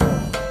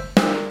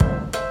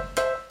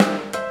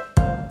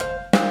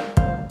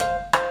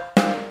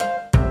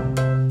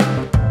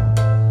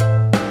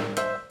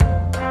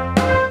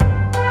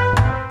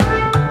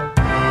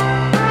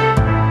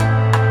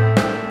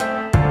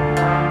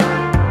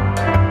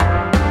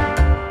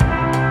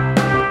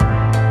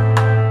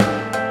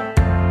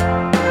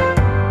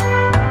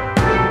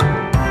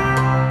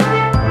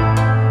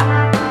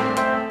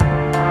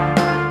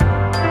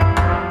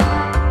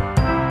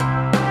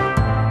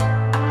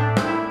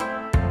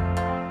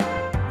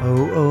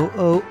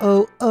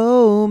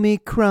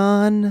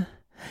Omicron,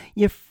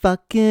 you're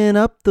fucking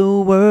up the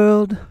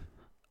world.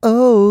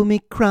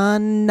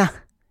 Omicron,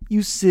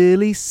 you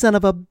silly son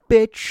of a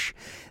bitch.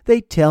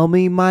 They tell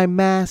me my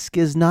mask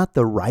is not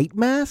the right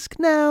mask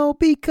now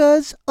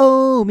because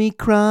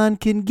Omicron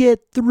can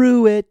get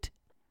through it.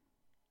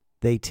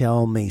 They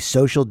tell me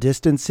social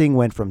distancing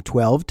went from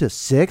 12 to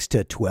 6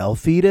 to 12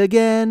 feet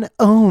again.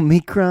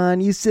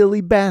 Omicron, you silly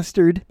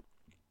bastard.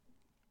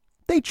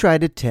 They try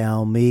to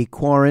tell me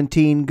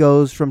quarantine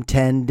goes from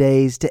 10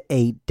 days to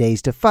 8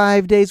 days to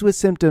 5 days with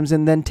symptoms,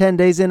 and then 10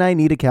 days in I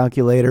need a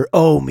calculator.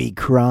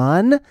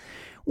 Omicron,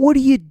 what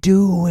are you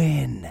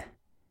doing?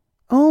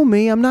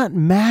 Omi, I'm not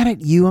mad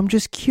at you. I'm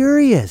just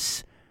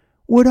curious.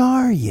 What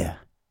are you?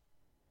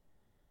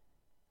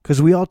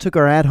 Because we all took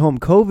our at-home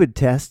COVID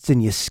tests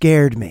and you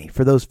scared me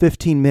for those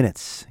 15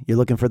 minutes. You're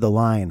looking for the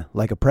line,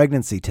 like a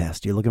pregnancy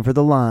test. You're looking for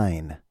the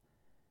line.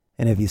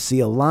 And if you see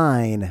a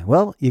line,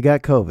 well, you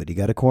got COVID. You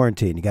got to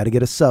quarantine. You got to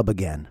get a sub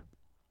again.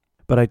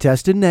 But I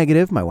tested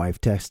negative. My wife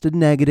tested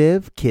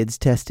negative. Kids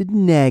tested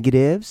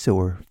negative. So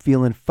we're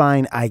feeling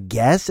fine, I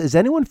guess. Is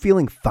anyone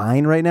feeling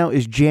fine right now?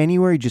 Is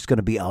January just going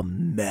to be a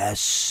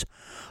mess?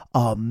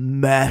 A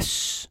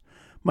mess.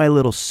 My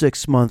little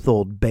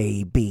 6-month-old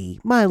baby.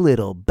 My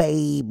little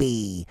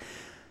baby.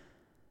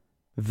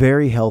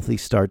 Very healthy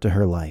start to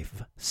her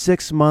life.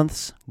 6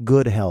 months,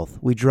 good health.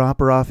 We drop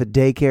her off at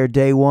daycare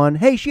day one.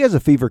 Hey, she has a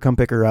fever, come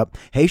pick her up.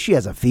 Hey, she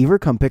has a fever,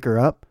 come pick her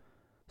up.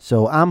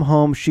 So I'm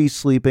home, she's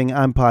sleeping,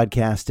 I'm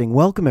podcasting.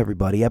 Welcome,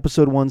 everybody.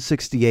 Episode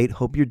 168.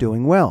 Hope you're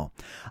doing well.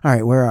 All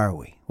right, where are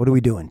we? What are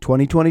we doing?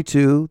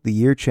 2022, the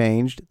year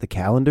changed, the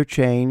calendar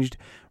changed,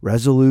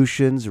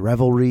 resolutions,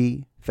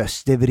 revelry,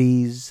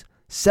 festivities,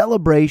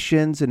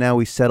 celebrations, and now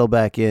we settle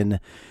back in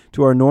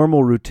to our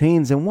normal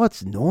routines. And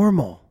what's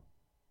normal?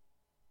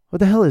 What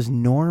the hell is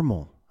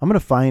normal? I'm going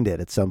to find it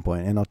at some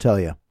point, and I'll tell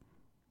you.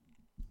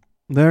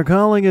 They're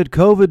calling it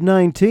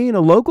COVID-19. A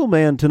local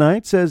man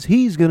tonight says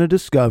he's going to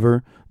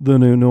discover the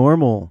new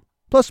normal.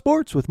 Plus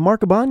sports with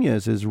Mark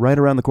Ibanez is right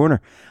around the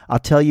corner. I'll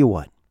tell you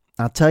what.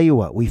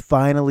 We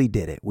finally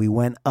did it. We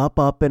went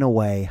up and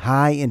away,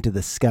 high into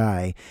the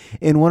sky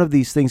in one of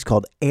these things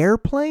called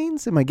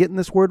airplanes. Am I getting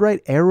this word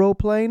right?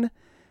 Aeroplane?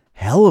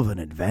 Hell of an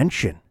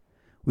invention.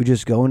 We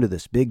just go into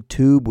this big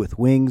tube with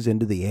wings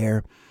into the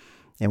air.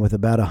 And with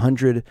about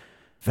 100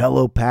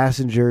 fellow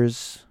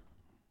passengers,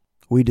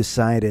 we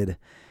decided,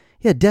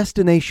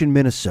 destination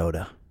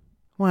Minnesota.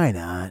 Why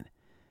not?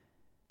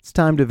 It's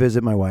time to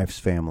visit my wife's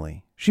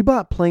family. She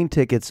bought plane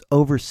tickets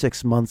over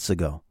 6 months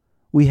ago.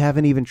 We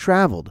haven't even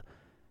traveled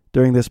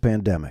during this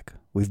pandemic.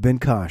 We've been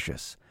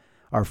cautious.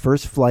 Our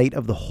first flight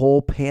of the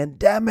whole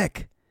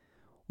pandemic.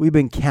 We've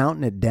been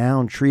counting it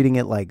down, treating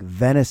it like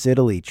Venice,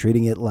 Italy,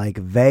 treating it like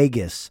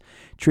Vegas,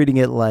 treating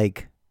it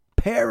like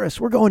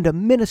Paris. We're going to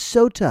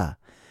Minnesota.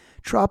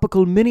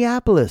 Tropical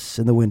Minneapolis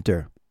in the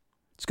winter.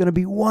 It's going to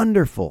be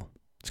wonderful.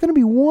 It's going to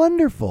be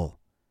wonderful.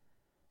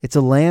 It's a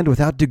land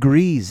without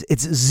degrees.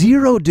 It's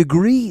 0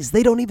 degrees.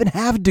 They don't even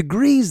have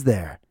degrees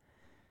there.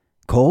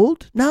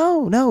 Cold?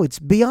 No, it's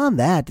beyond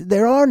that.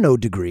 There are no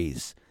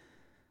degrees.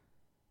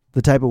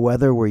 The type of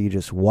weather where you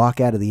just walk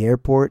out of the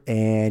airport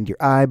and your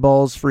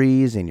eyeballs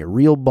freeze and your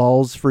real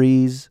balls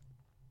freeze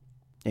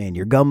and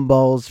your gum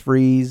balls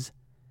freeze.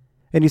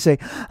 And you say,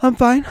 I'm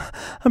fine.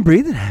 I'm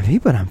breathing heavy,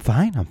 but I'm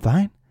fine. I'm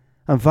fine.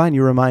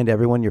 You remind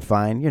everyone you're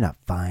fine. You're not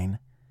fine.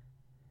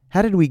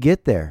 How did we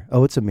get there?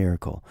 Oh, it's a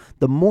miracle.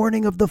 The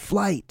morning of the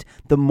flight.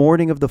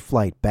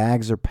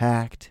 Bags are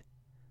packed.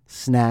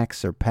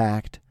 Snacks are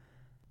packed.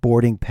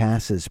 Boarding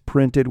passes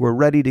printed. We're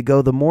ready to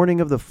go. The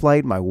morning of the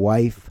flight, my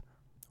wife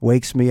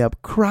wakes me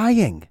up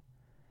crying.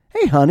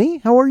 Hey, honey,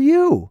 how are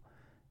you?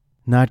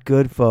 Not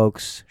good,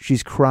 folks.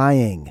 She's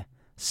crying.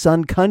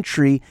 Sun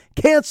Country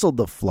canceled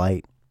the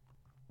flight.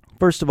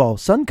 First of all,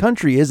 Sun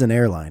Country is an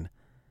airline.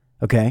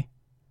 Okay?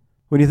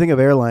 When you think of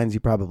airlines, you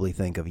probably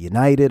think of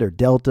United or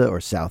Delta or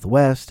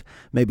Southwest,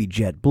 maybe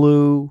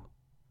JetBlue,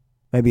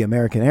 maybe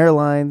American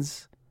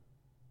Airlines,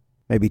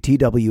 maybe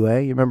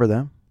TWA. You remember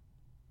them?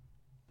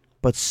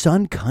 But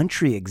Sun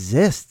Country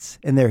exists,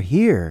 and they're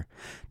here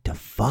to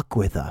fuck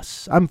with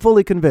us. I'm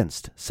fully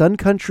convinced. Sun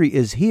Country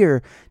is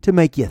here to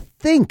make you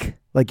think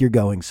like you're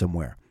going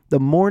somewhere. The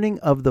morning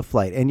of the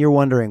flight. And you're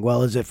wondering,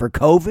 well, is it for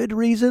COVID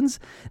reasons?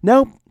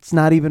 No, it's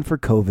not even for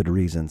COVID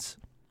reasons.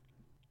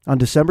 On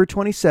December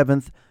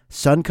 27th,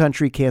 Sun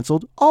Country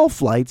canceled all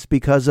flights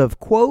because of,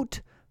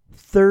 quote,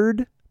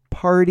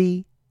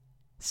 third-party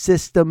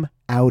system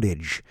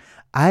outage.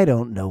 I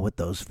don't know what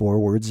those 4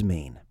 words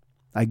mean.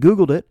 I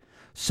Googled it.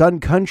 Sun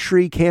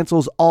Country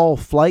cancels all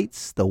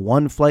flights, the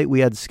one flight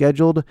we had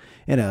scheduled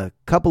in a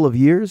couple of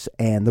years,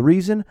 and the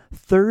reason,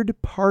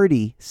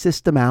 third-party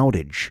system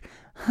outage.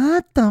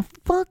 What the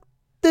fuck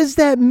does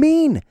that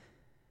mean?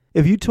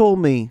 If you told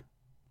me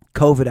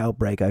COVID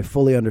outbreak, I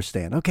fully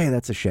understand. Okay,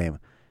 that's a shame.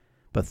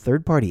 But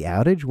third-party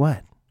outage?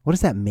 What? What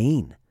does that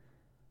mean?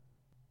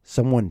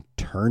 Someone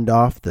turned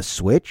off the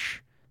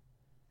switch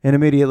And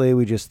immediately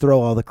we just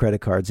throw all the credit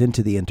cards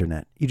into the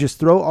internet. You just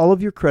throw all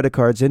of your credit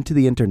cards into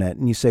the internet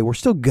and you say, we're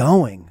still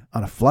going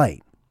on a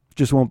flight. It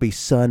just won't be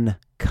Sun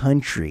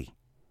Country.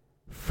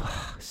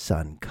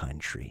 Sun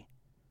Country.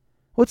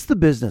 What's the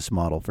business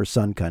model for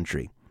Sun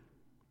Country?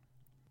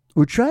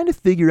 We're trying to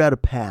figure out a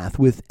path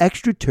with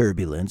extra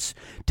turbulence,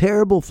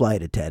 terrible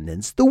flight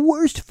attendants, the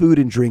worst food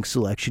and drink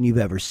selection you've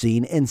ever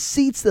seen, and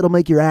seats that'll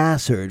make your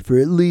ass hurt for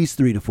at least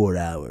 3 to 4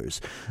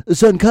 hours.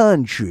 Sun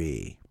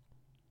Country.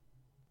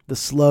 The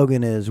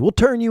slogan is, we'll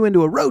turn you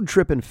into a road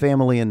tripping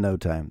family in no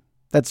time.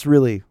 That's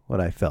really what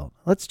I felt.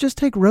 Let's just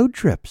take road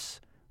trips.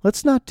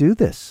 Let's not do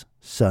this,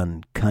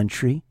 Sun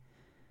Country.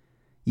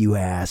 You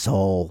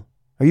asshole.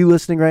 Are you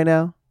listening right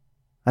now?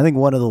 I think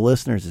one of the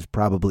listeners is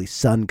probably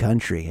Sun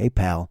Country. Hey,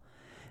 pal,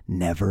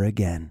 never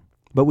again.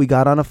 But we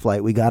got on a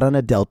flight. We got on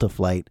a Delta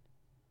flight,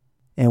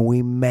 and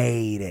we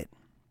made it.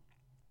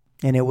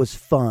 And it was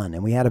fun,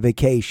 and we had a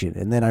vacation.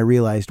 And then I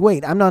realized,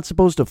 wait, I'm not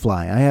supposed to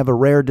fly. I have a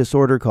rare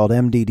disorder called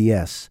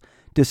MDDS,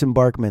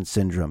 disembarkment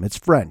syndrome. It's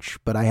French,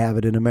 but I have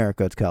it in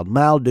America. It's called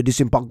mal de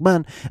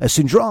disembarquement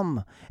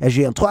syndrome. As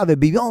j'ai un travail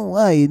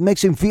billon, it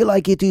makes him feel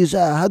like it is,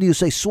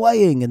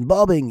 swaying and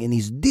bobbing, and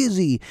he's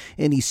dizzy,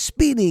 and he's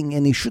spinning,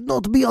 and he should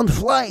not be on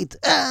flight.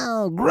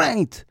 Oh,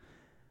 great.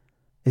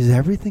 Is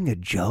everything a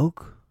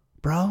joke,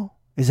 bro?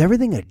 Is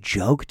everything a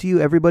joke to you?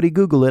 Everybody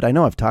Google it. I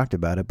know I've talked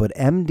about it, but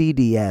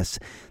MDDS,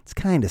 it's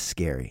kind of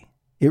scary.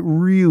 It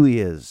really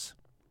is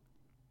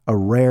a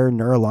rare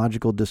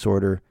neurological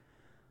disorder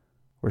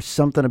where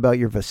something about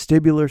your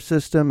vestibular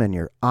system and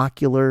your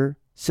ocular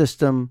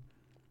system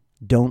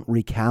don't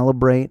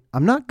recalibrate.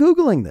 I'm not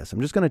Googling this.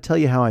 I'm just going to tell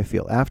you how I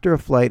feel. After a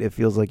flight, it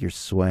feels like you're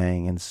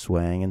swaying and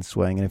swaying and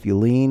swaying. And if you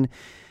lean,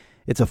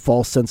 it's a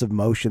false sense of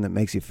motion that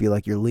makes you feel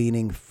like you're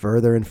leaning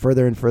further and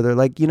further and further.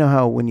 Like, you know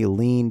how when you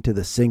lean to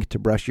the sink to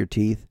brush your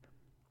teeth,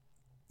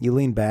 you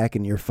lean back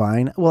and you're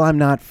fine? Well, I'm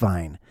not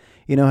fine.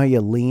 You know how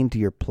you lean to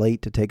your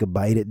plate to take a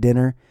bite at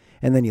dinner,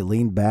 and then you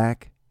lean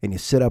back and you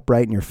sit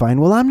upright and you're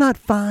fine? Well, I'm not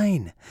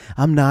fine.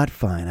 I'm not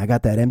fine. I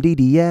got that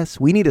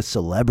MDDS. We need a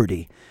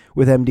celebrity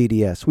with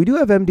MDDS. We do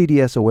have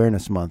MDDS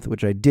Awareness Month,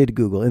 which I did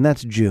Google, and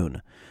that's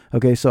June.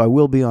 Okay, so I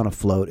will be on a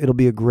float. It'll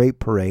be a great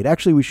parade.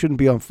 Actually, we shouldn't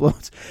be on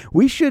floats.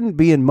 We shouldn't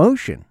be in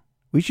motion.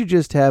 We should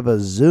just have a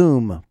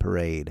Zoom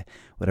parade,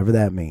 whatever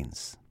that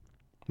means.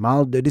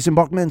 Mal de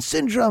disembarquement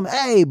syndrome.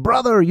 Hey,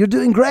 brother, you're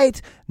doing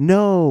great.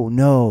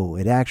 No,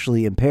 it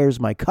actually impairs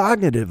my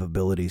cognitive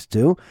abilities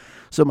too.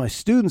 So my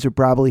students are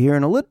probably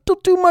hearing a little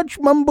too much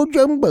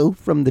mumbo-jumbo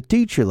from the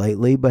teacher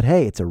lately. But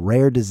hey, it's a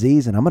rare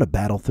disease, and I'm going to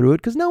battle through it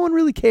because no one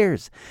really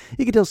cares.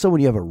 You can tell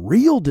someone you have a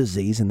real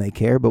disease and they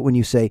care, but when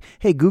you say,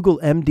 hey, Google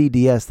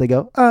MDDS, they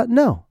go,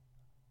 no.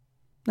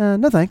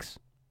 No thanks.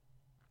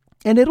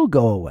 And it'll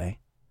go away.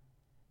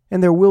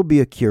 And there will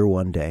be a cure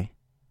one day.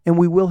 And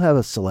we will have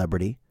a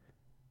celebrity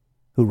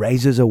who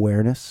raises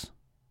awareness.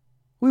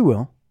 We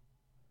will.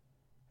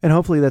 And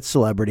hopefully that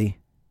celebrity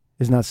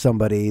is not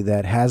somebody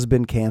that has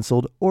been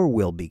canceled or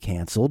will be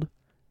canceled.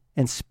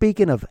 And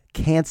speaking of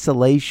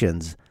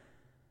cancellations,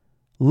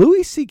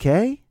 Louis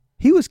C.K.,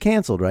 he was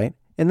canceled, right?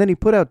 And then he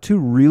put out 2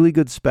 really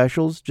good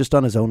specials just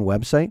on his own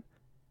website.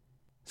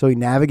 So he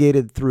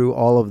navigated through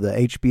all of the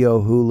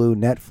HBO, Hulu,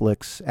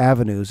 Netflix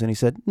avenues, and he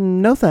said,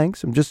 no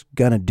thanks, I'm just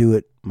going to do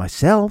it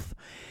myself.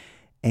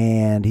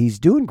 And he's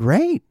doing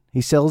great.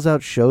 He sells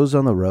out shows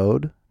on the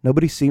road.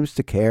 Nobody seems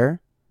to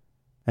care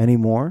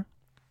anymore.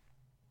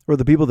 Or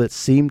the people that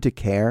seem to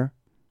care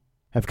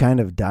have kind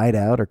of died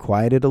out or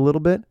quieted a little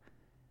bit.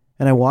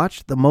 And I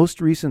watched the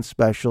most recent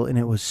special, and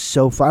it was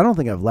so fun. I don't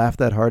think I've laughed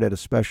that hard at a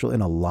special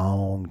in a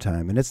long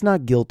time. And it's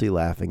not guilty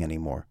laughing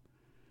anymore.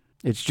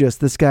 It's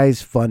just, this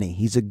guy's funny.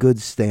 He's a good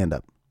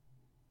stand-up.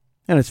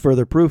 And it's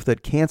further proof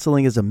that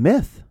canceling is a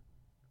myth.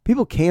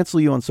 People cancel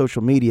you on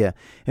social media,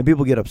 and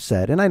people get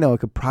upset. And I know it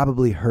could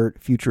probably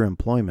hurt future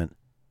employment.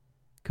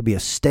 It could be a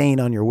stain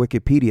on your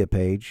Wikipedia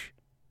page.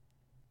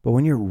 But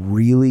when you're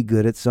really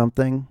good at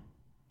something,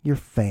 your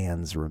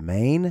fans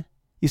remain.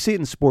 You see it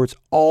in sports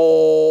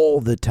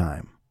all the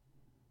time.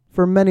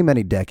 For many,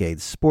 many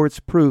decades, sports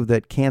prove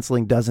that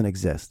canceling doesn't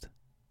exist.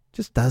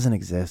 Just doesn't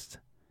exist.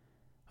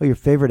 Oh, your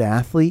favorite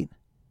athlete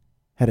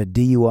had a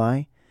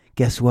DUI?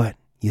 Guess what?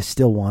 You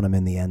still want him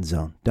in the end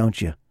zone,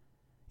 don't you?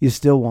 You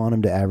still want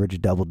him to average a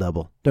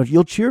double-double. Don't you?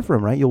 You'll cheer for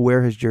him, right? You'll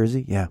wear his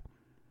jersey? Yeah.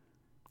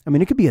 I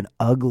mean, it could be an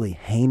ugly,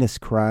 heinous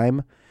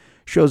crime.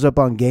 Shows up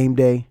on game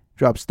day,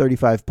 drops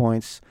 35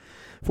 points.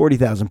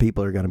 40,000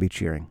 people are going to be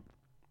cheering.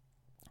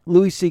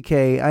 Louis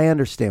C.K., I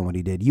understand what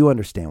he did. You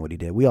understand what he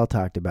did. We all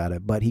talked about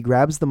it. But he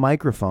grabs the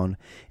microphone,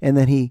 and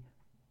then he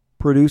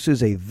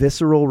produces a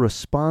visceral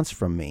response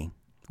from me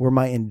where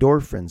my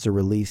endorphins are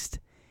released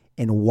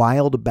in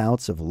wild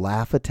bouts of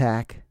laugh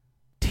attack,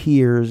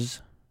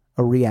 tears,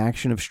 a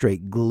reaction of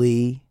straight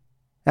glee.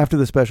 After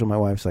the special, my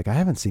wife's like, I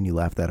haven't seen you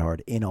laugh that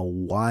hard in a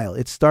while.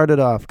 It started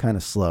off kind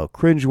of slow,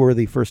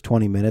 cringeworthy first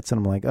 20 minutes, and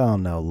I'm like, oh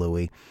no,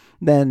 Louis.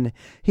 Then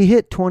he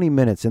hit 20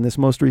 minutes in this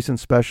most recent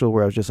special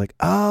where I was just like,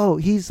 oh,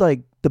 he's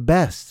like the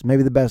best,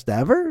 maybe the best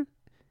ever.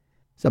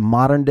 He's a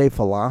modern day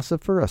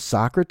philosopher, a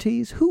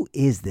Socrates. Who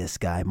is this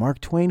guy? Mark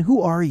Twain?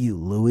 Who are you,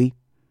 Louis?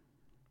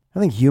 I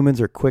think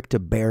humans are quick to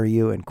bury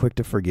you and quick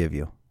to forgive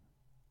you.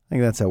 I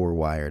think that's how we're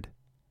wired.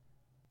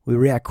 We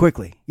react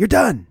quickly. You're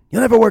done. You'll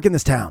never work in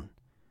this town.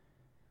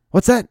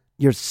 What's that?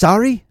 You're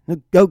sorry?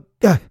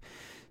 Okay.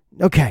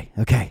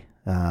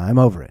 I'm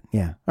over it.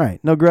 Yeah. All right.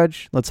 No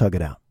grudge. Let's hug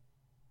it out.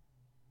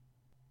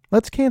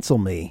 Let's cancel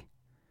me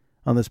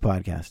on this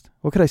podcast.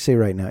 What could I say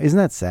right now? Isn't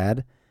that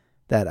sad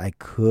that I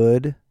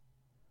could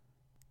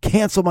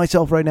cancel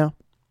myself right now?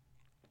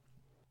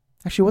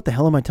 Actually, what the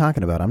hell am I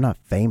talking about? I'm not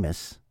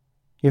famous.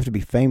 You have to be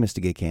famous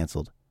to get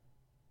canceled.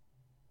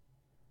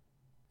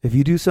 If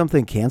you do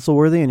something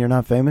cancel-worthy and you're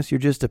not famous, you're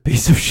just a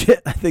piece of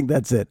shit. I think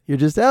that's it. You're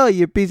just,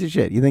 you're a piece of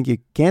shit. You think you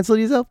canceled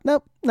yourself?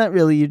 Nope, not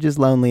really. You're just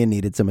lonely and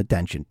needed some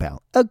attention,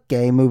 pal.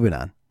 Okay, moving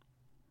on.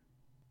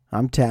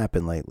 I'm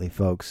tapping lately,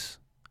 folks.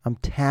 I'm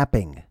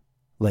tapping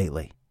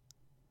lately.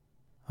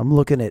 I'm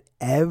looking at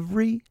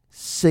every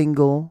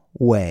single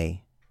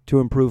way to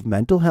improve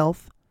mental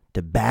health,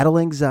 to battle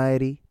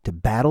anxiety, to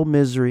battle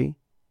misery.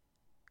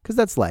 Because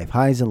that's life,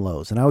 highs and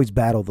lows, and I always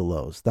battle the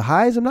lows. The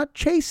highs, I'm not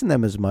chasing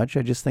them as much.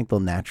 I just think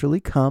they'll naturally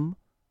come.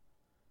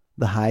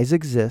 The highs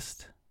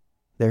exist.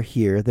 They're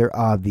here. They're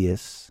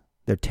obvious.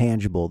 They're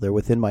tangible. They're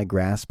within my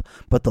grasp.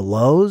 But the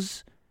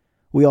lows,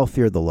 we all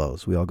fear the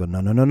lows. We all go,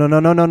 no,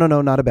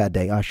 not a bad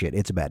day. Oh, shit,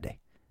 it's a bad day.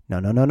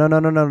 No,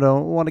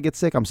 don't want to get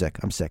sick. I'm sick.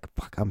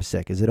 Fuck, I'm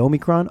sick. Is it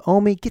Omicron?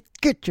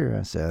 Get your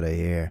ass out of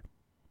here.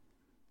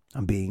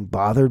 I'm being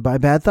bothered by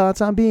bad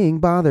thoughts.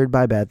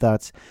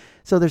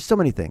 So there's so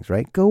many things,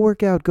 right? Go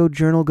work out, go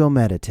journal, go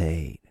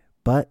meditate.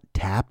 But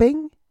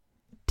tapping?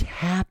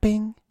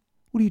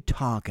 What are you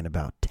talking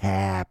about,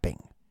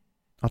 tapping?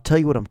 I'll tell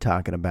you what I'm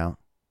talking about.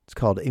 It's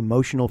called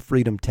Emotional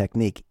Freedom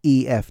Technique,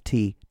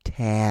 EFT,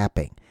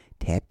 tapping.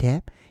 Tap.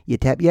 You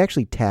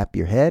actually tap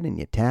your head, and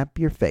you tap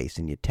your face,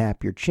 and you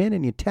tap your chin,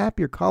 and you tap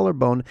your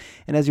collarbone.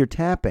 And as you're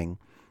tapping,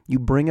 you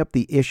bring up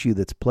the issue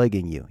that's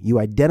plaguing you. You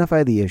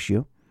identify the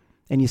issue,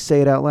 and you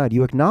say it out loud.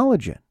 You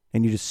acknowledge it,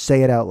 and you just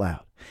say it out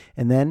loud.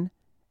 And then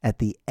at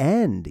the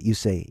end, you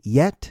say,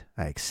 yet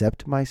I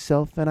accept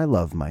myself and I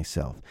love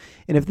myself.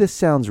 And if this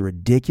sounds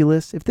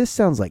ridiculous, if this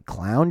sounds like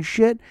clown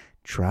shit,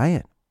 try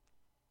it.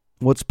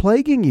 What's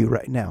plaguing you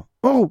right now?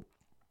 Oh,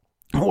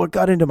 it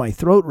got into my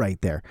throat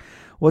right there.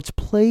 What's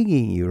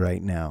plaguing you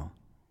right now?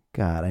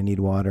 God, I need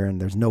water,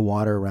 and there's no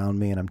water around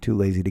me, and I'm too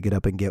lazy to get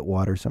up and get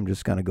water, so I'm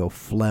just going to go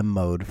phlegm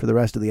mode for the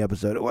rest of the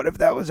episode. What if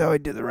that was how I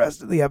did the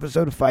rest of the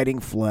episode, fighting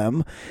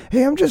phlegm?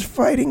 Hey, I'm just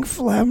fighting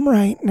phlegm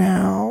right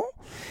now.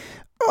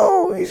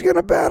 Oh, he's going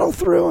to battle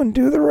through and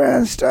do the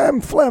rest.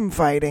 I'm phlegm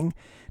fighting.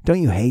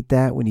 Don't you hate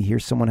that when you hear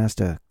someone has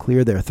to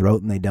clear their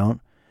throat and they don't?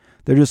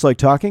 They're just like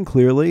talking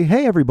clearly.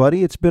 Hey,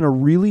 everybody, it's been a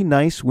really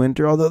nice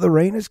winter, although the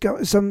rain is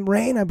coming. Some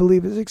rain, I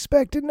believe, is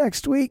expected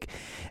next week.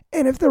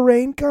 And if the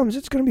rain comes,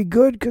 it's going to be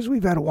good because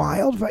we've had a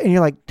wildfire. And you're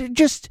like,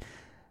 just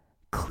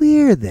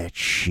clear that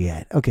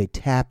shit. Okay,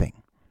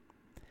 tapping.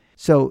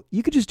 So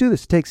you could just do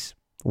this. It takes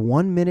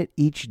 1 minute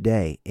each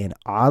day. And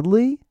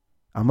oddly,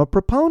 I'm a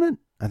proponent.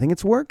 I think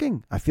it's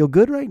working. I feel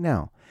good right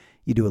now.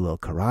 You do a little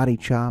karate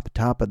chop,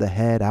 top of the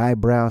head,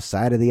 eyebrow,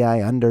 side of the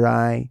eye, under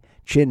eye,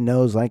 chin,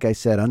 nose, like I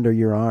said, under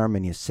your arm,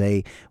 and you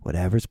say,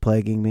 whatever's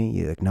plaguing me,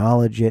 you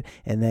acknowledge it,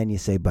 and then you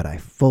say, but I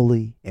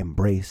fully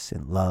embrace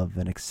and love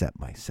and accept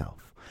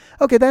myself.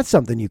 Okay, that's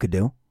something you could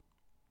do.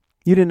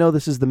 You didn't know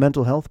this is the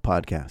mental health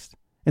podcast.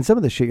 And some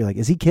of the shit, you're like,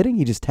 is he kidding?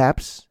 He just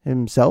taps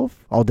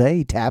himself all day?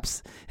 He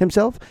taps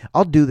himself?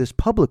 I'll do this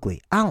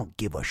publicly. I don't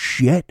give a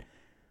shit.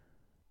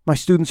 My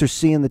students are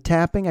seeing the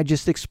tapping. I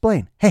just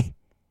explain, hey,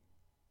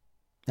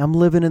 I'm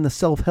living in the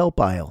self-help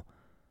aisle.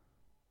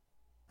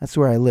 That's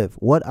where I live.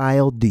 What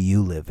aisle do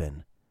you live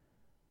in?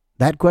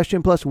 That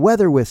question plus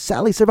weather with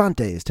Sally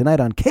Cervantes tonight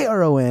on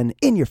KRON,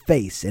 in your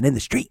face and in the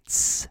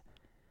streets.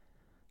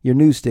 Your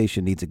news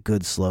station needs a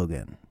good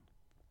slogan.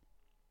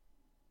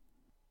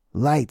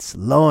 Lights,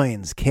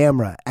 loins,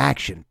 camera,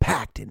 action,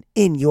 packed and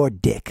in your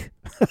dick.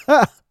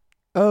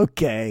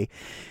 Okay,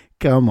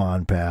 come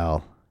on,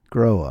 pal.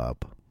 Grow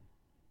up.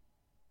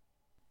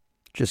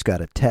 Just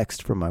got a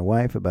text from my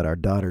wife about our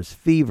daughter's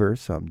fever,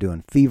 so I'm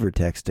doing fever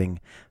texting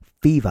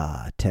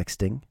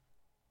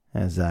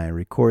as I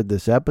record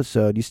this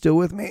episode. You still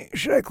with me?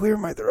 Should I clear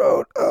my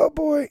throat? Oh,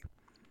 boy.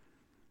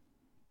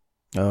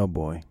 You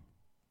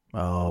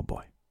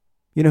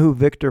know who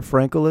Viktor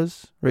Frankl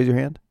is? Raise your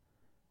hand.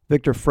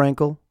 Viktor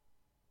Frankl,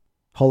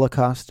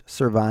 Holocaust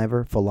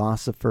survivor,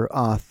 philosopher,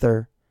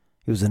 author.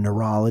 He was a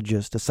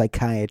neurologist, a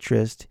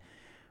psychiatrist,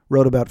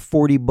 wrote about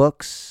 40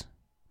 books.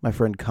 My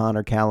friend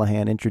Connor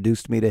Callahan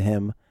introduced me to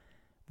him.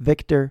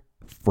 Viktor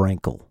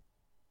Frankl.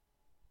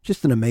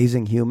 Just an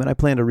amazing human. I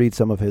plan to read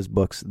some of his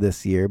books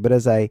this year, but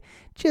as I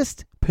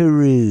just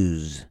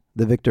peruse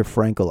the Viktor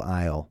Frankl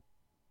aisle,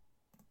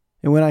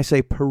 and when I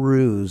say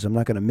peruse, I'm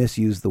not going to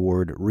misuse the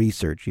word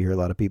research. You hear a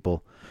lot of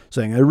people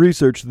saying, I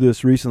researched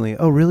this recently.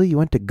 Oh, really? You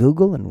went to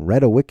Google and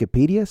read a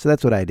Wikipedia? So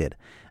that's what I did.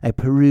 I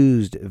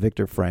perused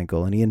Viktor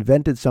Frankl, and he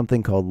invented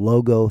something called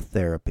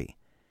logotherapy.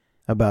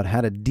 about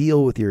how to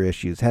deal with your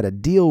issues, how to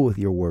deal with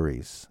your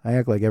worries. I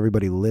act like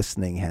everybody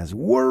listening has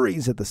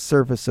worries at the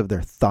surface of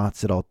their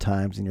thoughts at all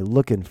times, and you're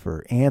looking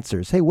for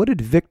answers. Hey, what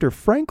did Viktor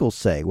Frankl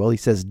say? Well, he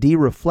says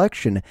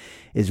de-reflection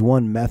is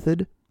one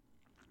method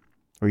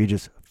where you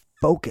just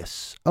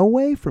focus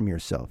away from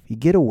yourself. You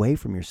get away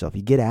from yourself.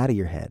 You get out of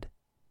your head.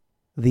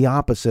 The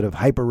opposite of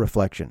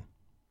hyper-reflection.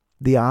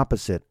 The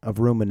opposite of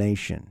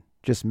rumination.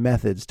 Just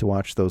methods to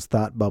watch those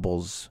thought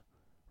bubbles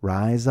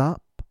rise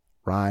up,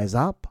 rise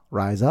up,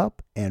 rise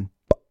up, and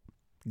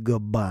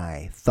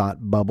goodbye,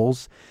 thought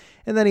bubbles.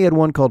 And then he had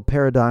one called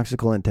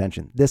paradoxical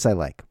intention. This I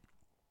like.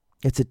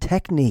 It's a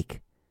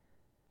technique.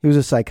 He was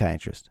a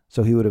psychiatrist,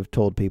 so he would have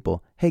told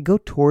people, hey, go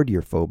toward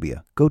your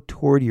phobia. Go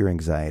toward your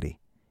anxiety.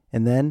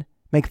 And then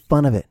make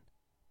fun of it.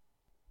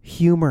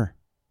 Humor.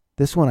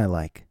 This one I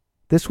like.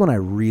 This one I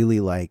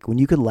really like. When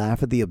you can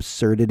laugh at the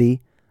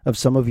absurdity of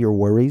some of your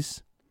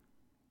worries.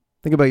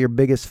 Think about your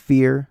biggest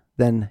fear,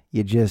 then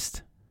you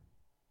just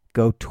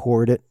go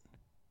toward it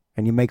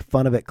and you make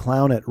fun of it,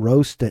 clown it,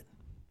 roast it.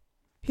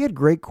 He had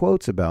great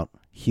quotes about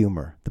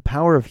humor, the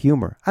power of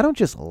humor. I don't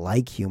just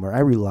like humor, I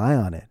rely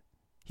on it.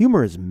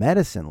 Humor is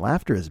medicine.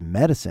 Laughter is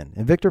medicine.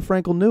 And Viktor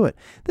Frankl knew it.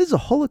 This is a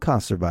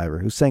Holocaust survivor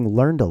who sang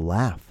Learn to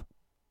Laugh.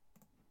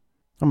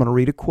 I'm going to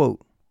read a quote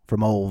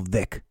from old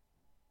Vic.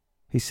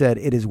 He said,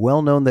 it is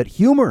well known that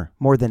humor,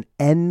 more than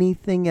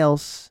anything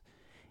else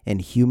in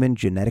human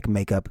genetic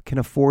makeup, can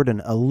afford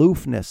an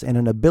aloofness and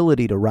an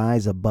ability to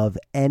rise above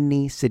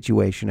any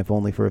situation, if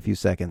only for a few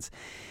seconds.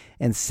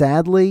 And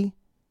sadly,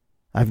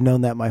 I've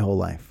known that my whole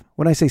life.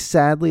 When I say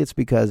sadly, it's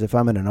because if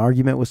I'm in an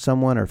argument with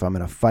someone or if I'm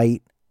in a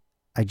fight,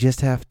 I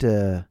just have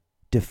to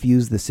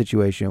diffuse the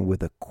situation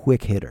with a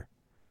quick hitter,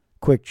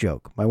 quick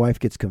joke. My wife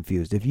gets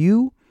confused. If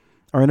you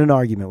are in an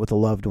argument with a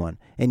loved one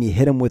and you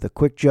hit them with a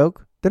quick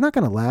joke, they're not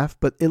going to laugh,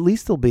 but at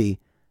least they'll be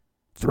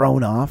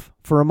thrown off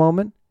for a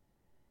moment.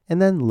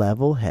 And then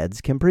level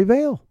heads can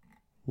prevail.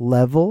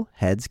 Level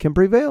heads can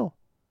prevail.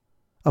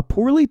 A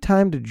poorly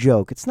timed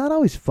joke, it's not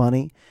always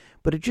funny,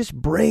 but it just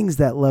brings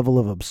that level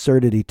of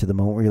absurdity to the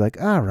moment where you're like,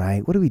 all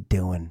right, what are we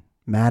doing?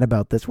 Mad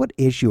about this? What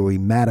issue are we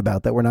mad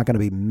about that we're not going to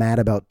be mad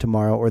about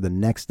tomorrow or the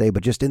next day,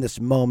 but just in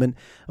this moment,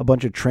 a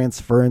bunch of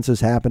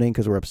transferences happening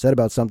because we're upset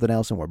about something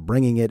else and we're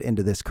bringing it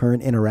into this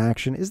current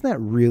interaction? Isn't that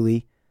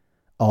really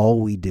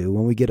all we do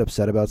when we get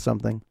upset about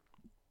something?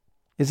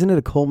 Isn't it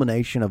a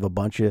culmination of a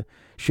bunch of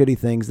shitty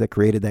things that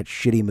created that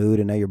shitty mood,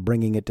 and now you're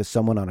bringing it to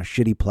someone on a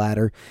shitty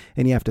platter,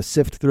 and you have to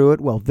sift through it?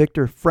 Well,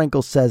 Viktor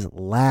Frankl says,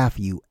 laugh,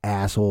 you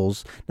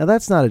assholes. Now,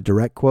 that's not a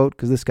direct quote,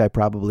 because this guy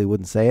probably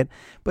wouldn't say it,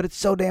 but it's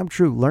so damn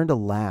true. Learn to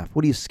laugh.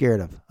 What are you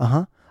scared of?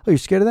 Oh, you're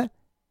scared of that?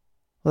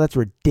 Well, that's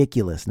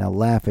ridiculous. Now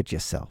laugh at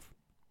yourself.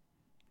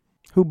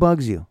 Who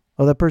bugs you?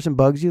 Oh, that person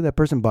bugs you? That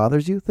person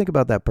bothers you? Think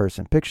about that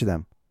person. Picture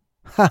them.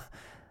 Ha!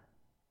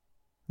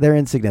 They're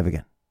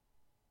insignificant.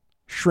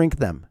 Shrink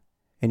them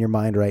in your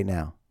mind right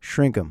now.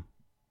 Shrink them.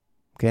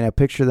 Okay, now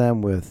picture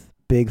them with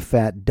big,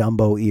 fat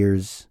Dumbo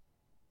ears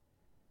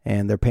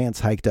and their pants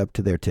hiked up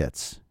to their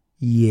tits.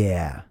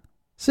 Yeah.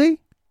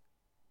 See?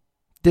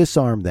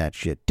 Disarm that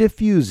shit.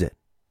 Diffuse it.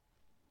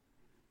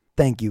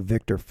 Thank you,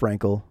 Viktor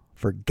Frankl,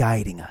 for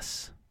guiding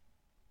us.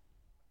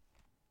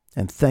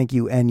 And thank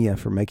you, Enya,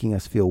 for making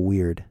us feel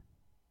weird.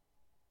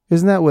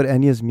 Isn't that what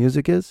Enya's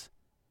music is?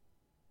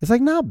 It's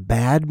like not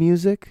bad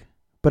music,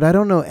 but I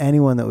don't know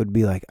anyone that would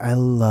be like, I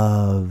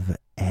love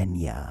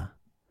Enya.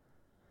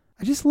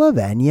 I just love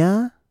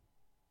Enya.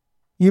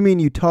 You mean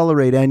you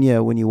tolerate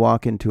Enya when you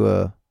walk into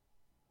a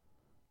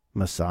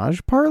massage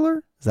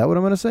parlor? Is that what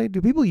I'm going to say?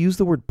 Do people use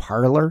the word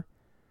parlor?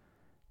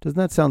 Doesn't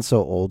that sound so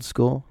old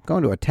school?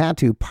 Going to a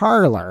tattoo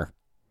parlor.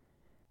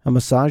 A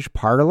massage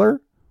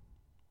parlor?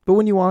 But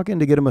when you walk in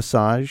to get a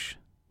massage,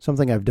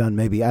 something I've done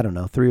maybe,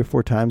 3 or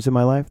 4 times in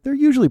my life, they're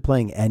usually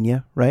playing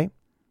Enya, right?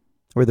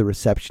 Where the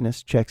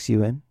receptionist checks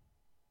you in.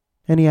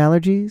 Any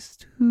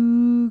allergies?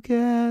 Who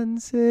can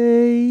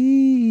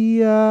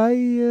say I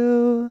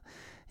will?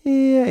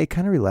 Yeah, it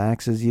kind of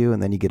relaxes you,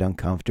 and then you get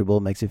uncomfortable.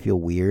 It makes it feel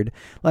weird.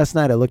 Last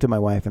night, I looked at my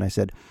wife, and I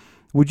said,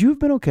 would you have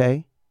been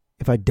okay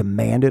if I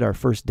demanded our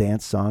first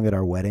dance song at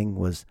our wedding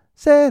was,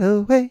 sail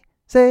away,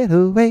 hey,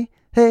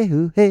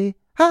 hoo, hey,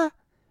 ha?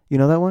 You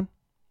know that one?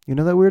 You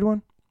know that weird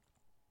one?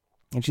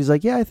 And she's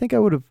like, yeah, I think I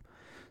would have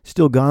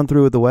still gone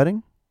through with the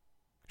wedding.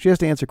 She has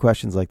to answer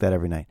questions like that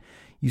every night.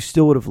 You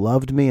still would have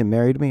loved me and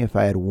married me if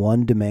I had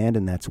one demand,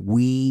 and that's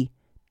we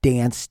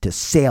dance to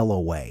Sail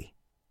Away.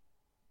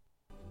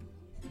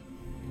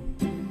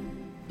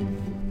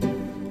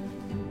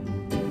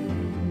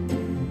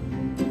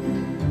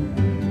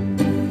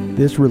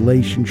 This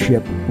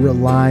relationship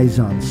relies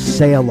on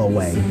Sail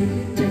Away.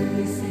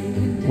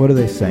 What are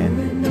they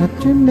saying?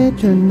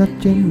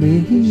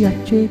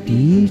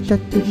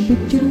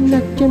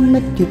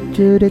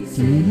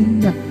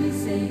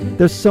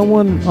 There's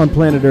someone on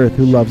planet Earth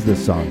who loves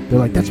this song. They're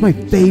like, that's my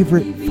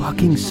favorite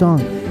fucking song.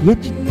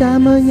 It's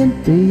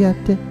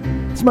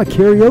my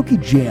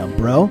karaoke jam,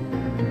 bro.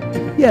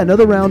 Yeah,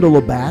 another round of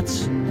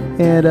Labatt's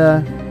and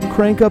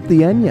crank up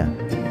the Enya.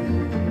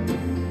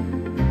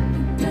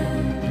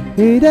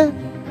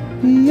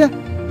 Yeah,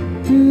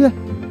 yeah.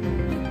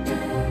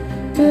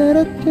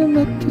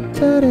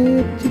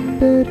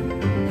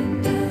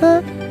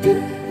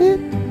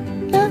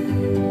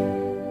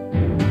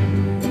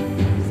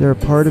 Is there a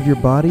part of your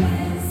body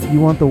you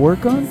want the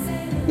work on?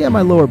 Yeah,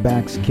 my lower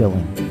back's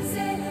killing.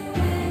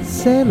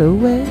 Sail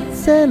away,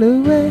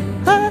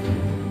 ha!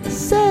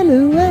 Sail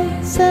away,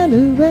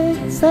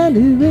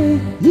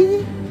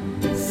 yeah!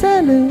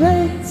 Sail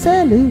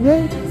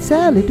away,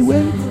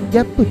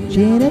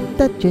 Cappuccino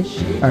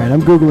touches. Alright,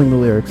 I'm Googling the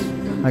lyrics.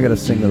 I gotta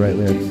sing the right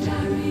lyrics.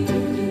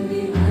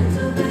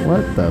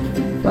 What the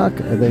fuck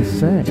are they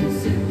saying?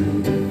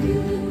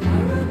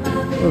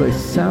 Oh, they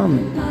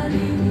sound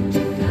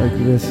like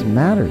this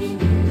matters.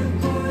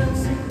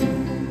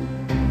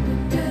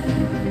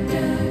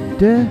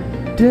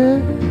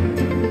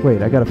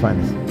 Wait, I gotta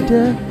find this.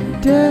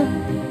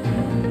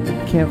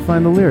 Can't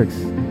find the lyrics.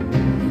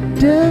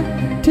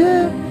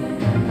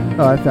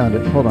 Oh, I found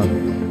it. Hold on.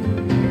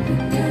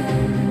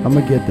 I'm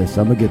gonna get this.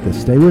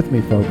 Stay with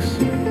me, folks.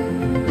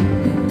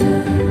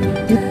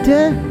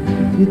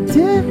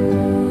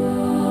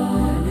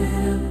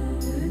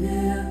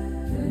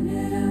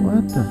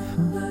 What the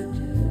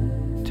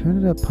fuck?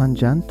 Turn it up,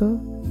 Panjanto?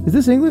 Is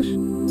this English?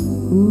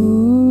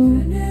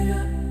 Ooh,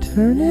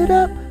 turn it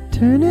up.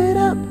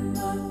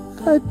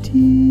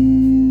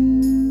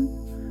 Adieu.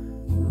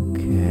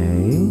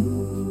 Okay.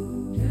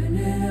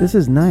 This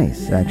is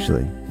nice,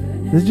 actually.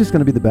 This is just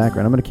going to be the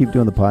background. I'm going to keep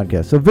doing the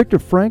podcast. So Viktor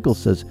Frankl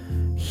says,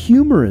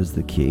 humor is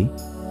the key.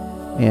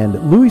 And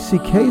Louis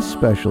C.K.'s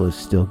special is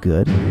still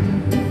good.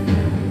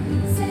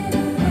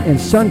 And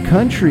Sun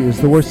Country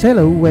is the worst. Sail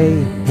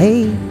away,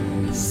 hey.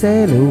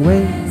 Sail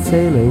away,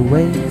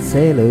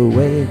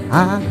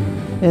 ah.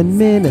 And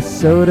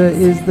Minnesota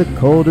is the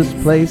coldest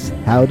place.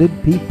 How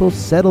did people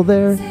settle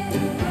there?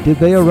 Did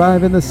they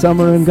arrive in the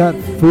summer and got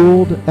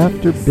fooled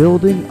after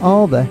building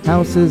all the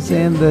houses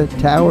and the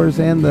towers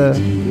and the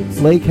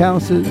lake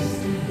houses?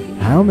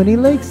 How many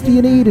lakes do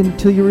you need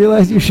until you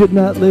realize you should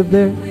not live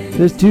there?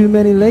 There's too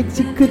many lakes,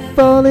 you could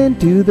fall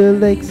into the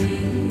lakes.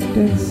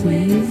 Don't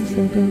see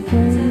like a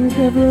where I've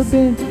ever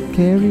been.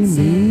 Carry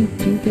me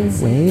to the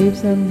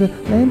waves and the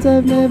lands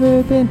I've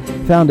never been.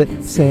 Found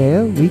it.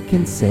 Sail, we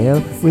can sail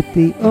with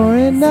the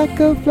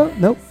Orinoco float.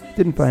 Nope,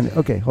 didn't find it.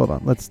 Okay, hold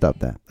on. Let's stop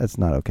that. That's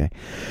not okay.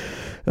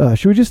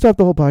 Should we just stop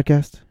the whole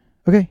podcast?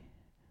 Okay.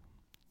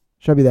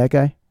 Should I be that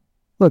guy?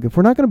 Look, if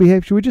we're not going to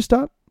behave, should we just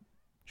stop?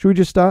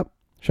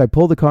 Should I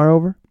pull the car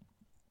over?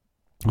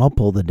 I'll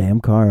pull the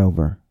damn car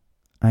over.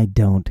 I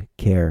don't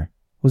care.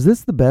 Was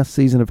this the best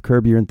season of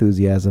Curb Your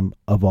Enthusiasm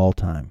of all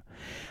time?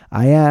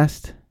 I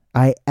asked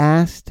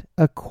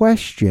a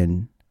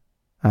question.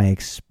 I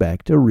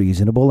expect a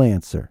reasonable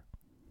answer.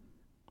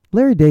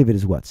 Larry David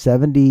is what,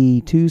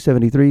 72,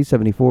 73,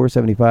 74,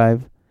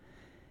 75?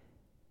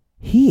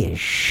 He is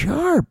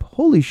sharp.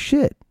 Holy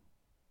shit.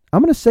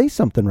 I'm going to say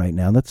something right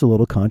now that's a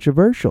little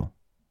controversial.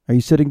 Are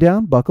you sitting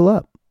down? Buckle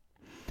up.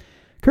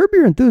 Curb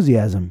Your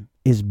Enthusiasm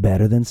is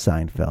better than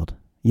Seinfeld.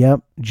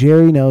 Yep,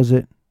 Jerry knows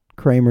it.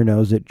 Kramer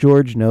knows it.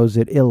 George knows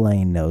it.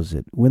 Elaine knows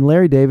it. When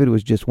Larry David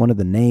was just one of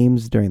the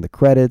names during the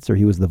credits, or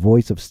he was the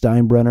voice of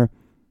Steinbrenner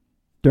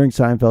during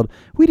Seinfeld,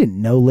 we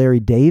didn't know Larry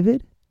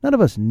David. None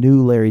of us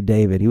knew Larry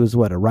David. He was,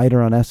 a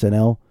writer on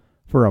SNL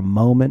for a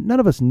moment. None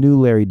of us knew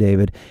Larry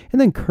David.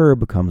 And then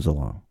Curb comes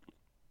along.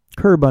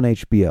 Curb on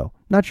HBO.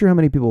 Not sure how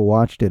many people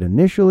watched it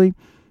initially,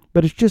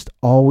 but it's just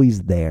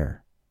always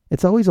there.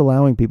 It's always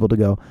allowing people to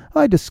go,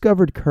 oh, I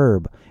discovered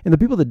Curb. And the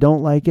people that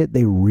don't like it,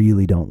 they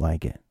really don't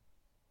like it.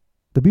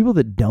 The people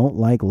that don't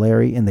like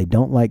Larry and they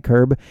don't like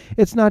Curb,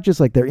 it's not just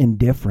like they're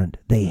indifferent.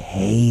 They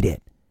hate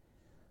it.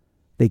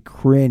 They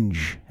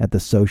cringe at the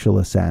social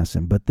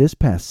assassin. But this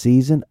past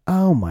season,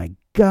 oh my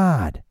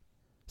God,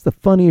 it's the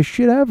funniest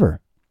shit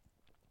ever.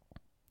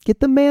 Get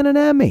the man an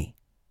Emmy.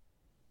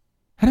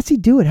 How does he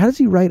do it? How does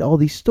he write all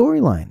these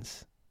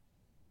storylines?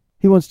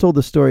 He once told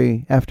the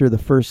story after the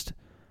first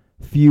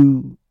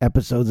few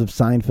episodes of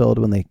Seinfeld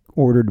when they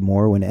ordered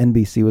more, when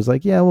NBC was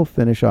like, yeah, we'll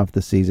finish off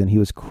the season. He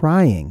was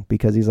crying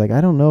because he's like,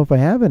 I don't know if I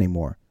have any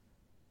more.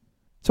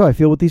 So I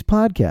feel with these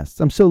podcasts.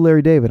 I'm so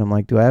Larry David. I'm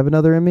like, do I have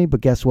another in me? But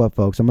guess what,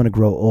 folks? I'm going to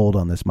grow old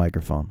on this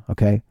microphone,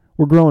 okay?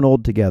 We're growing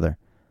old together.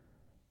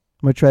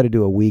 I'm going to try to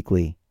do a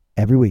weekly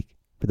every week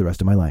for the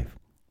rest of my life.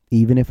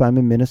 Even if I'm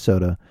in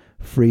Minnesota,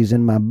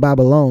 freezing my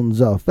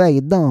Babylons off. Hey,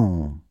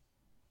 down.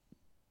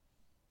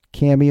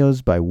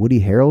 Cameos by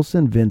Woody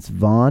Harrelson, Vince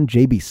Vaughn.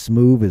 J.B.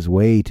 Smoove is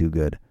way too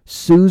good.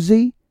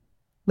 Susie.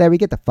 Larry,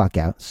 get the fuck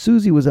out.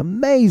 Susie was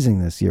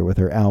amazing this year with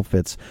her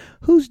outfits.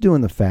 Who's doing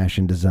the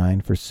fashion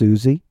design for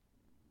Susie?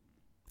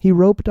 He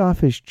roped off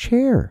his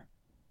chair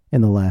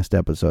in the last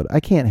episode. I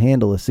can't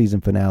handle a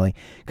season finale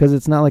because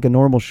it's not like a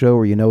normal show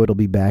where you know it'll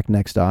be back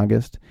next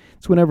August.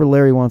 It's whenever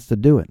Larry wants to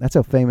do it. That's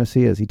how famous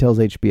he is. He tells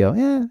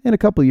HBO, in a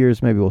couple of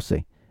years, maybe we'll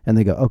see. And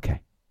they go,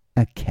 okay.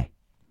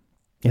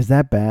 Is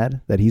that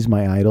bad that he's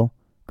my idol?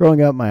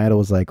 Growing up, my idol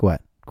was like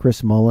what?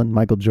 Chris Mullin,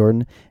 Michael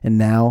Jordan. And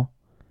now,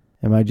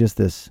 am I just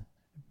this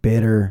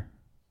bitter,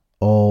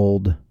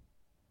 old,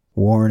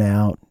 worn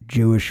out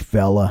Jewish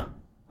fella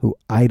who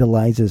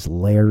idolizes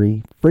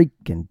Larry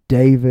freaking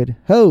David.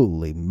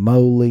 Holy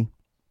moly.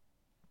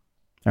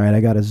 All right,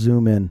 I got to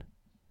zoom in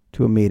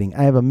to a meeting.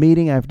 I have a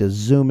meeting I have to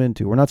zoom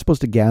into. We're not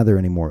supposed to gather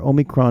anymore.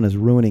 Omicron is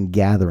ruining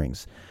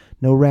gatherings.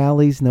 No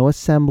rallies, no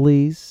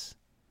assemblies.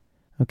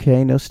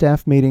 Okay, no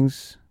staff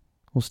meetings.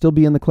 We'll still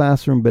be in the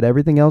classroom, but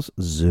everything else,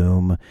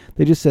 Zoom.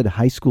 They just said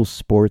high school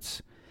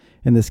sports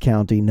in this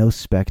county, no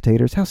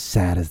spectators. How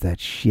sad is that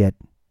shit?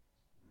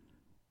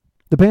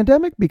 The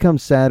pandemic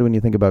becomes sad when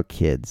you think about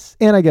kids.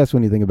 And I guess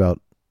when you think about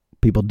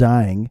people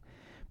dying.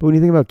 But when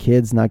you think about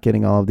kids not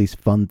getting all of these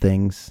fun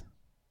things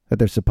that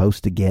they're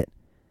supposed to get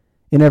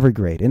in every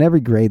grade. In every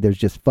grade, there's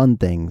just fun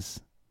things.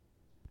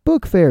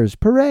 Book fairs,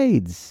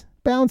 parades,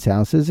 bounce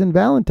houses, and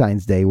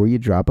Valentine's Day where you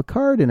drop a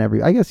card in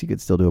every... I guess you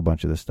could still do a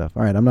bunch of this stuff.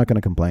 All right, I'm not going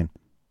to complain.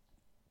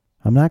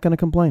 I'm not going to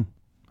complain.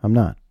 I'm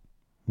not.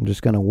 I'm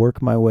just going to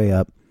work my way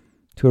up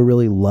to a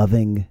really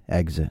loving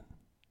exit.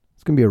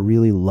 It's going to be a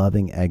really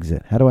loving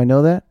exit. How do I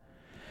know that?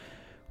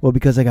 Well,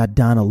 because I got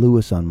Donna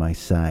Lewis on my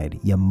side.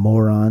 You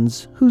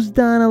morons. Who's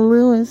Donna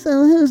Lewis?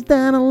 Oh, who's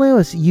Donna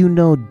Lewis? You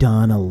know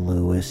Donna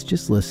Lewis.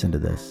 Just listen to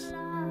this.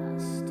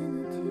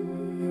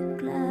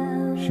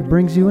 She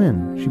brings you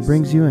in. She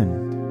brings you in.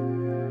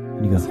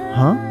 And you go,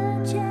 huh?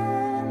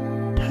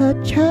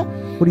 Touch her.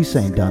 What are you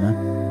saying, Donna?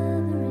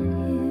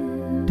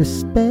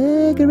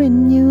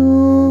 Disfiguring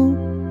you.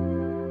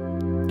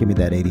 Give me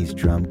that 80s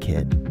drum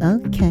kit.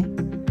 Okay.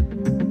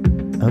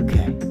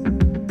 Okay.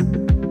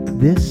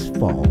 This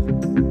fall,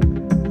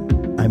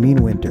 I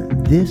mean winter,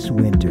 this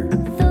winter,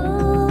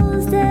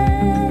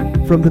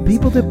 from the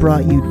people that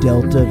brought you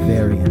Delta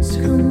variant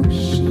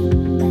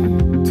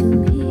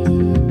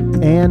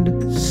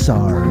and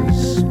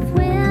SARS,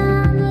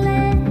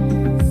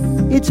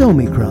 it's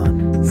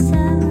Omicron.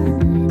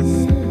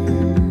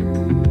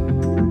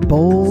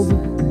 Bold,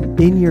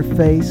 in your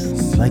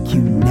face, like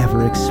you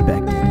never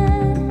expected.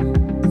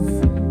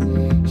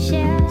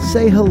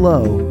 Say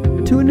hello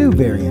to a new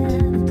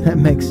variant that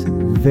makes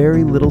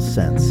very little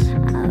sense.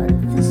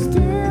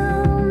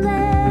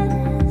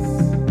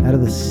 Out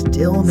of the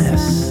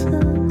stillness.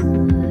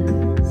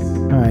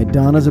 All right,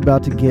 Donna's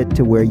about to get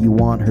to where you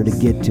want her to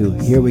get to.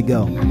 Here we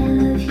go.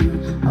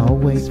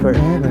 Always,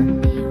 forever.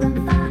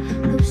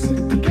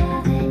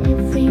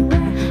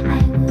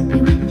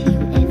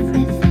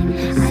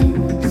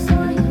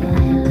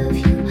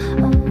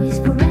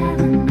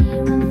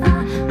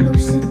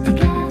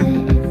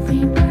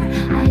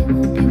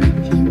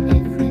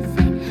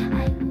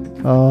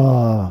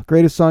 Oh,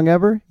 greatest song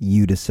ever?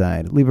 You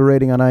decide. Leave a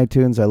rating on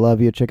iTunes. I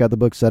love you. Check out the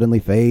book Suddenly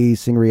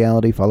Facing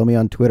Reality. Follow me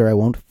on Twitter. I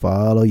won't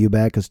follow you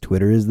back because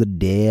Twitter is the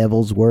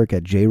devil's work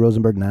at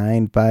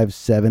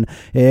jrosenberg957.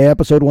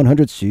 Episode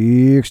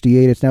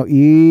 168. It's now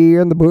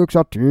in the books.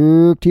 I'll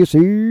talk to you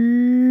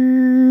soon.